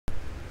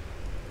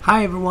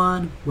Hi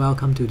everyone,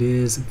 welcome to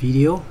this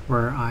video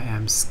where I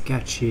am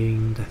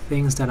sketching the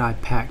things that I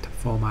packed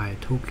for my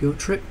Tokyo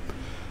trip.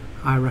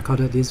 I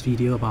recorded this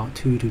video about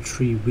 2 to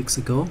 3 weeks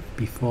ago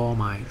before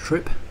my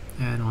trip,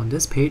 and on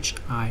this page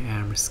I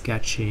am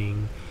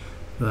sketching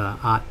the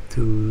art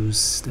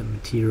tools, the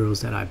materials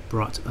that I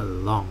brought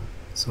along.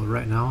 So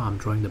right now I'm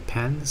drawing the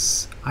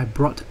pens. I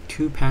brought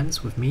two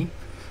pens with me,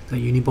 the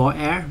Uniball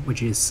Air,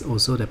 which is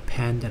also the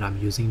pen that I'm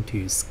using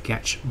to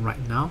sketch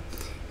right now,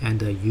 and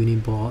the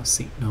Uniball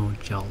Signo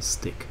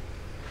Gelstick.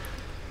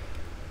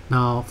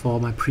 Now for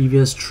my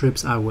previous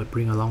trips I would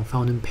bring along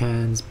fountain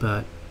pens,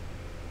 but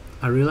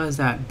I realized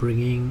that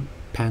bringing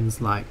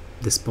pens like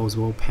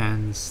disposable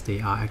pens,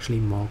 they are actually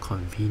more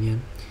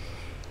convenient,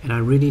 and I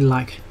really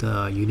like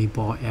the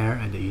Uniball Air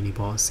and the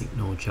Uniball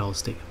Signo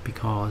Gelstick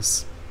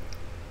because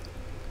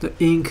the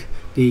ink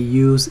they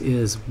use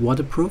is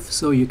waterproof,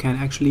 so you can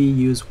actually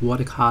use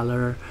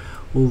watercolor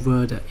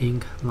over the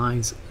ink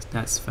lines.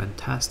 That's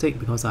fantastic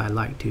because I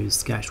like to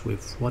sketch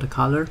with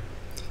watercolor.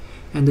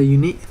 And the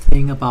unique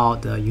thing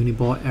about the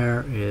Uniball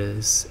Air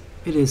is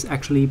it is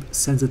actually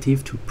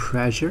sensitive to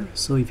pressure,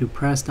 so if you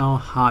press down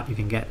hard you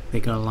can get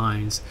thicker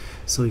lines,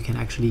 so you can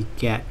actually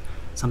get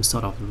some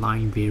sort of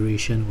line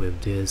variation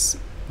with this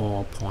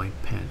ballpoint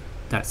pen.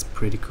 That's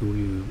pretty cool.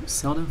 You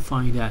seldom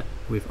find that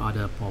with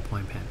other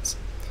ballpoint pens.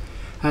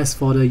 As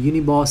for the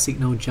Uniball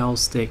Signo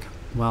Gelstick,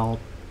 well,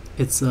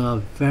 it's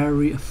a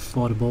very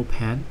affordable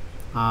pen.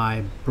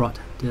 I brought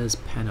this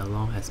pen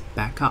along as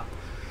backup.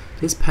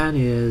 This pen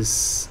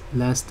is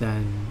less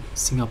than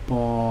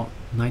Singapore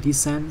 90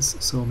 cents,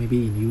 so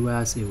maybe in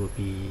US it would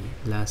be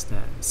less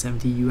than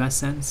 70 US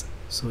cents.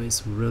 So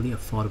it's really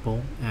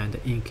affordable, and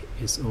the ink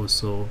is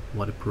also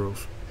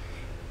waterproof.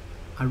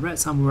 I read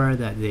somewhere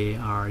that they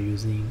are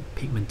using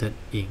pigmented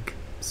ink,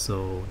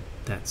 so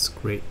that's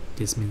great.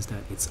 This means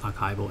that it's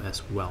archival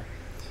as well.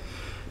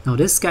 Now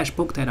this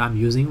sketchbook that I'm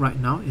using right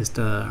now is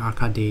the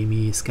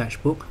Arkademie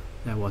sketchbook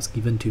that was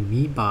given to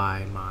me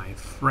by my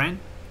friend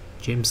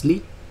James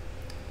Lee.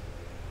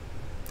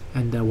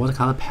 And the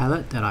watercolor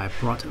palette that I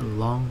brought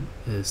along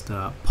is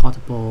the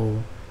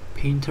portable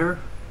painter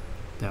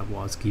that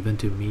was given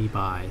to me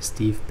by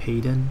Steve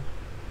Payton.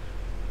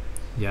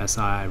 Yes,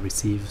 I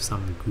received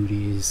some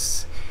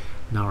goodies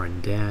now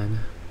and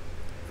then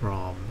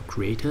from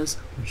creators,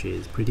 which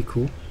is pretty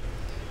cool.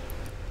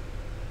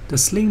 The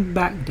sling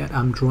bag that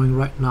I'm drawing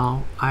right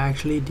now, I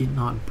actually did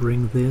not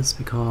bring this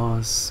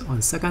because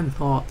on second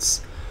thoughts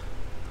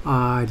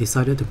I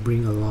decided to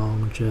bring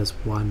along just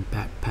one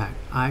backpack.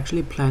 I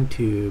actually plan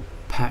to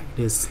pack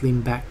this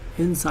sling bag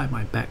inside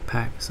my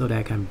backpack so that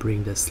I can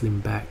bring the sling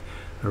bag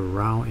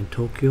around in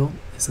Tokyo.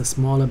 It's a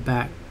smaller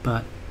bag,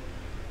 but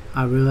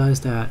I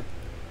realized that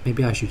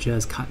maybe I should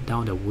just cut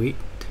down the weight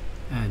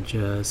and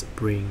just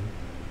bring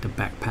the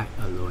backpack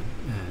alone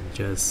and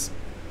just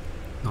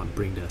not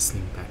bring the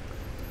sling bag.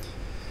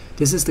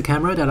 This is the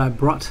camera that I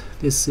brought.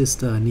 This is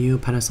the new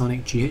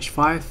Panasonic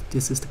GH5.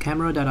 This is the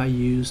camera that I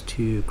use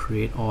to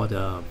create all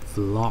the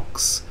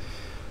vlogs.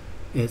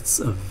 It's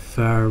a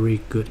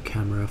very good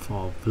camera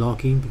for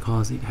vlogging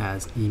because it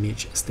has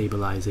image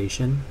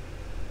stabilization.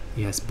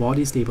 It has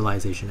body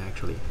stabilization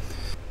actually.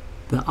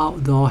 The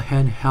outdoor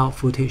handheld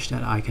footage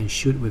that I can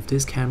shoot with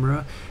this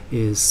camera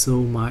is so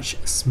much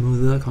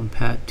smoother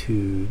compared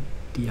to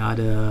the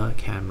other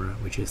camera,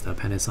 which is the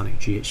Panasonic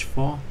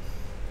GH4.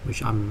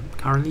 Which I'm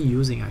currently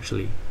using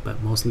actually,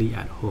 but mostly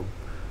at home.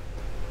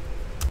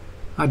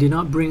 I did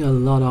not bring a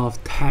lot of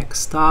tech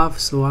stuff,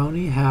 so I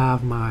only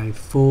have my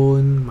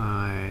phone,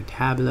 my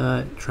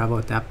tablet, travel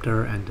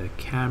adapter, and the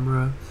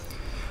camera.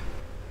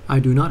 I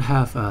do not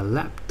have a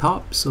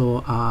laptop,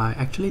 so I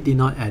actually did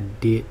not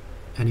edit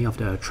any of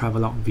the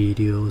travelogue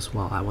videos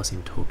while I was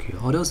in Tokyo.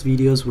 All those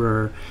videos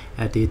were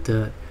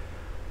edited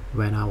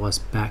when I was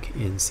back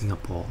in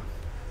Singapore.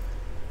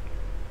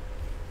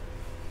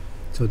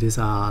 So these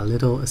are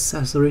little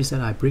accessories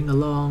that I bring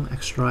along: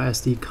 extra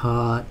SD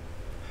card,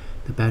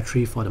 the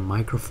battery for the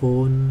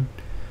microphone.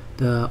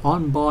 The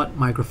onboard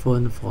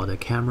microphone for the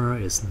camera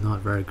is not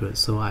very good,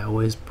 so I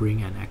always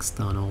bring an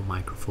external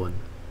microphone.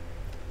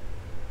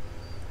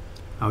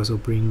 I also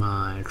bring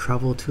my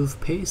travel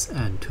toothpaste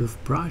and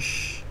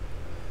toothbrush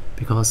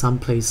because some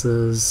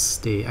places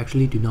they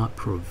actually do not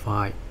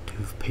provide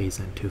toothpaste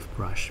and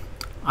toothbrush.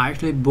 I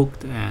actually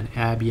booked an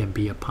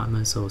Airbnb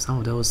apartment, so some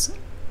of those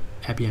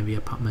Airbnb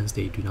apartments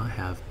they do not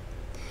have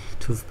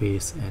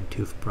toothpaste and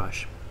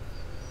toothbrush.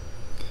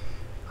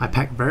 I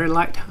packed very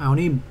light. I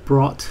only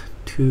brought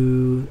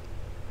 2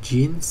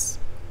 jeans,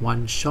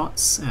 1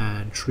 shorts,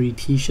 and 3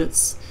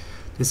 t-shirts.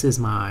 This is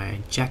my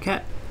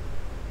jacket.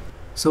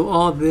 So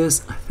all these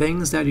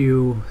things that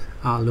you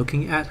are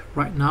looking at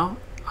right now,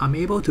 I'm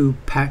able to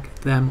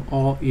pack them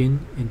all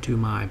into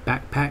my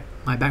backpack.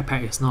 My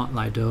backpack is not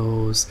like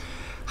those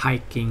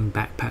hiking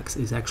backpacks.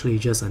 Is actually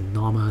just a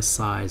normal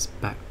size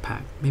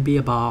backpack, maybe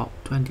about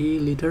 20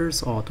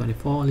 liters or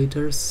 24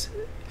 liters.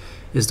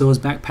 It's those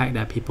backpacks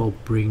that people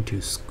bring to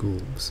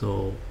school.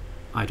 So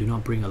I do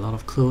not bring a lot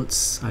of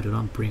clothes, I do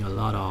not bring a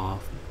lot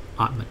of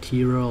art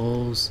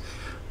materials,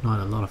 not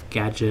a lot of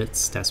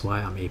gadgets. That's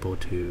why I'm able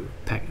to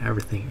pack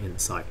everything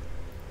inside.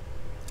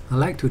 I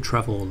like to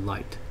travel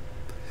light.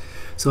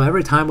 So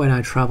every time when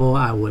I travel,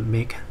 I would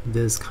make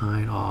this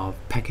kind of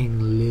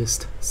packing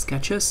list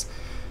sketches.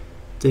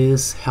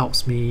 This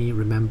helps me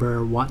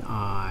remember what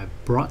I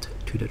brought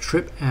to the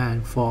trip,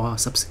 and for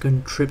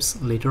subsequent trips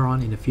later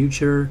on in the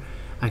future,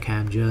 I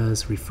can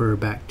just refer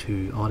back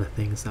to all the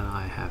things that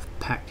I have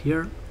packed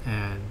here,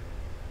 and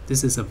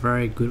this is a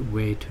very good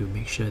way to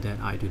make sure that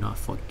I do not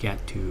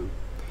forget to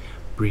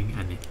bring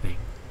anything.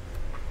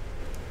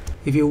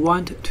 If you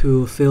want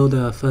to fill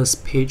the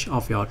first page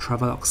of your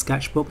travelogue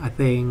sketchbook, I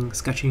think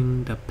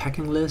sketching the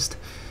packing list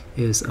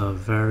is a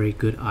very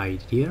good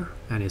idea,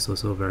 and it's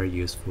also very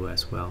useful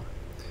as well.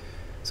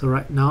 So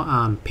right now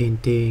I'm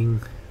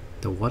painting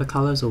the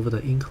watercolors over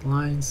the ink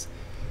lines.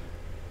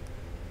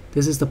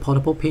 This is the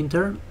portable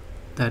painter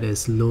that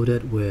is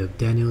loaded with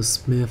Daniel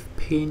Smith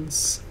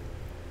paints.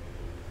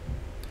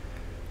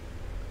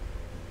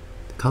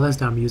 The colors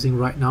that I'm using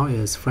right now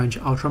is French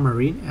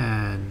ultramarine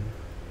and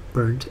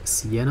burnt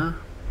sienna.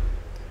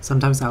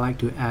 Sometimes I like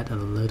to add a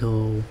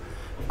little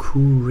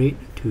cool red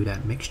to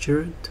that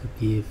mixture to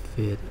give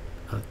it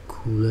a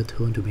cooler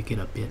tone, to make it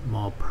a bit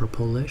more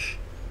purplish.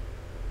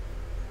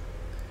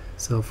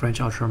 So French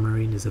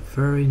ultramarine is a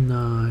very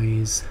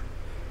nice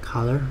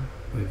color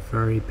with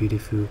very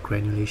beautiful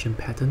granulation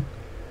pattern.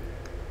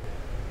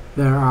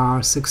 There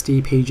are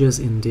 60 pages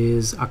in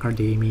this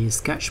Arkademie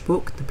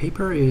sketchbook. The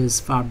paper is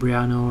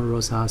Fabriano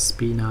Rosa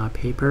Spina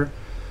paper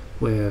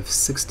with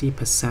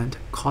 60%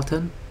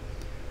 cotton.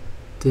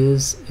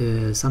 This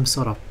is some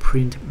sort of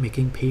print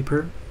making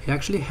paper. It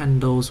actually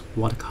handles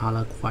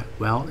watercolor quite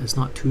well. It's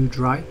not too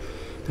dry.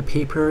 The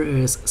paper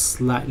is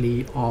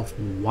slightly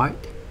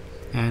off-white,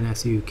 and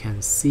as you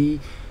can see,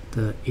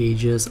 the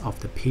edges of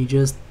the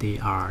pages, they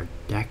are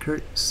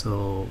decorated,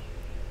 so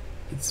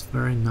it's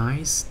very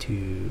nice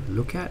to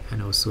look at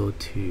and also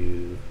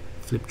to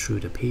flip through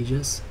the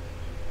pages.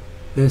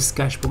 This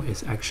sketchbook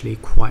is actually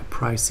quite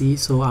pricey,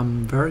 so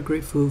I'm very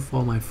grateful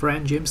for my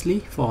friend James Lee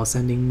for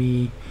sending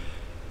me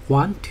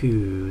one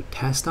to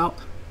test out.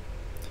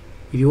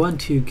 If you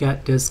want to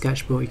get this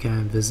sketchbook, you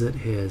can visit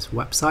his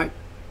website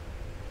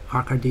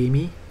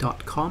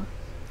arkademie.com.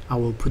 I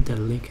will put the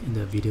link in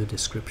the video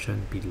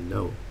description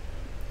below.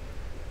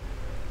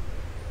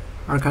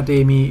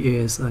 Arkademie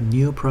is a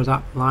new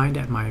product line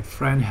that my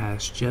friend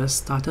has just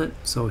started,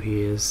 so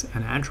he is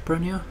an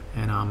entrepreneur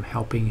and I'm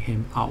helping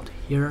him out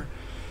here.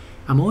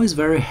 I'm always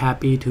very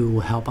happy to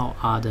help out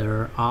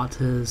other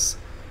artists.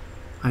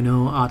 I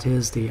know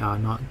artists, they are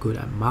not good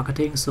at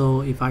marketing,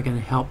 so if I can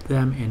help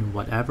them in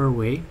whatever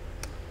way,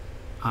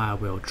 I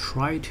will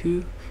try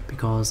to,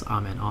 because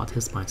I'm an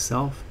artist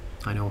myself.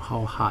 I know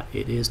how hard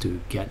it is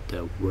to get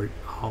the word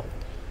out,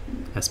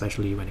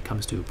 especially when it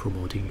comes to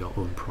promoting your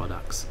own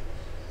products.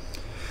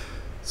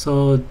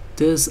 So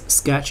this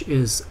sketch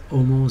is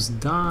almost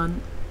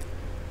done.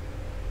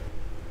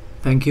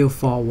 Thank you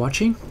for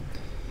watching.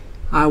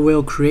 I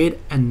will create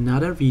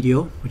another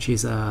video, which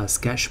is a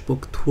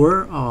sketchbook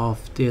tour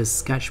of this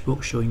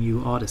sketchbook, showing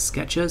you all the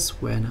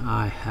sketches when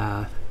I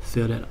have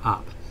filled it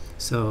up.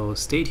 So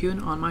stay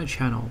tuned on my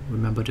channel.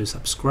 Remember to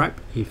subscribe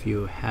if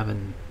you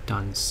haven't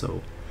done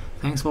so.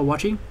 Thanks for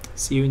watching.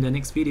 See you in the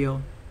next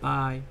video.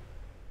 Bye.